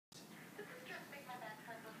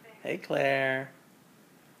Hey, Claire.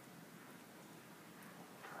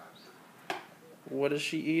 What is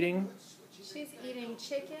she eating? She's eating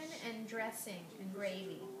chicken and dressing and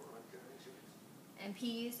gravy. And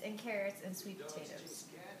peas and carrots and sweet potatoes.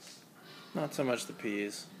 Not so much the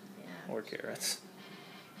peas Yeah. or carrots.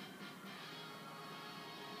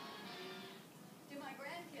 To my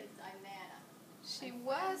grandkids, I'm Nana. She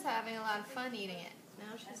was having a lot of fun eating it.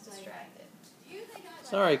 Now she's distracted. Do you think I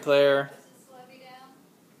Sorry, Claire. Does it slow me down?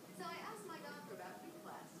 So I asked my doctor about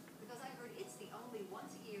reclass because I heard it's the only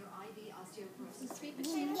once-a-year IV osteoporosis. Sweet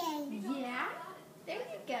potato? Yeah. There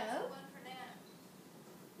you go. One for Nana.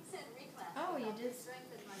 He said reclass. Oh, you just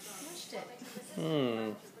strengthened my bones. mushed it.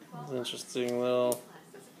 It's an interesting little...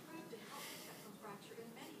 Reclass is approved to help protect from fracture in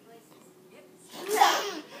many places.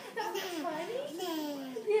 That was funny.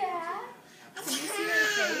 Yeah. Can you see her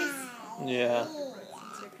face? Yeah.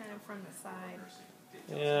 Since you're kind of from the side.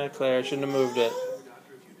 Yeah, Claire, shouldn't have moved it.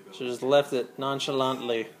 Should have just left it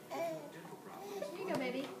nonchalantly. Here you go,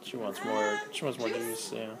 baby. She wants more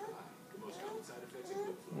juice, yeah.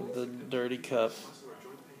 The dirty cup.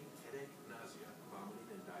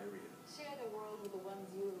 Share the world with the ones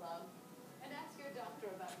you love and ask your doctor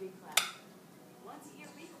about reclass. Once-a-year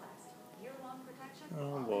reclass. Year-long protection.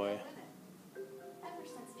 Oh, boy. Ever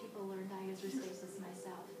since people learned I use Restasis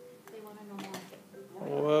myself, they want to know more.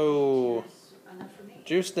 Whoa. Enough for me.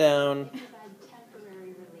 Juice down. It provides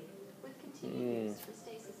temporary relief. With continued use,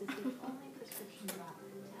 Restasis is the only prescription drop.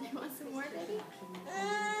 You want some more, baby?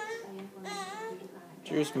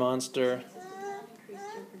 Juice monster. Restasis does not increase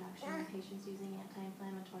tear production in patients using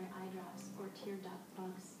anti-inflammatory eye drops or tear duct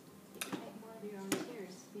bugs. If you make more of your own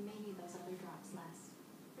tears, we may need those other drops less.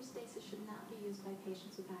 Restasis should not be used by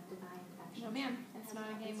patients with active eye infections. No, ma'am. And It's has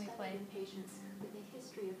not a been game we studied play. in patients with a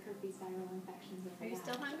history of herpes viral infections of Are you the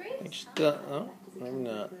still eye. hungry? Oh,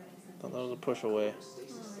 maybe not. Thought that was a push away.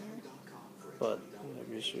 But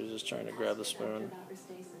maybe she was just trying to grab the spoon. About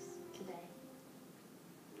Restasis today.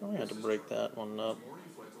 Probably had to break that one up. Morning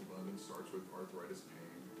flight to London starts with arthritis pain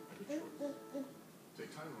and a choice. Take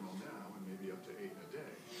Tylenol now and maybe up to 8 in a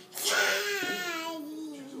day.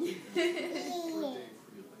 Choose a weekend for a day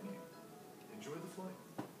free of pain. Enjoy the flight.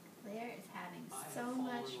 Claire is having so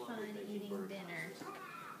much fun eating dinner.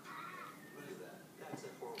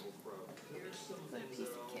 Put a piece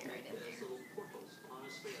of carrot in there.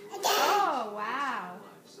 Oh, wow.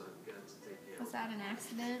 Was that an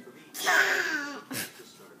accident?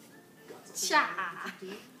 Cha!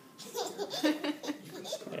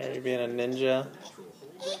 Are you being a ninja?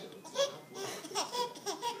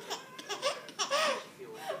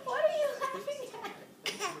 What are you laughing at?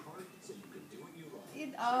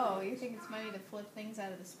 Oh, you think it's funny to flip things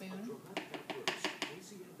out of the spoon?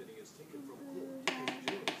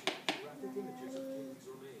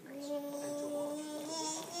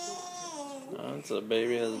 That's a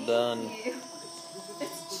baby is done.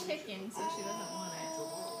 It's chicken, so she doesn't want it.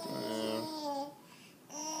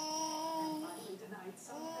 Finally tonight,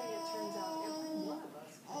 someday it turns out every one of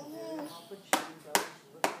us can do to help achieve those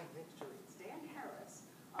little victories. Dan Harris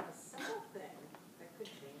on a simple thing that could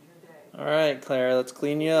change your day. Alright, Claire, let's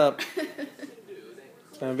clean you up.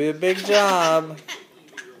 It's gonna be a big job.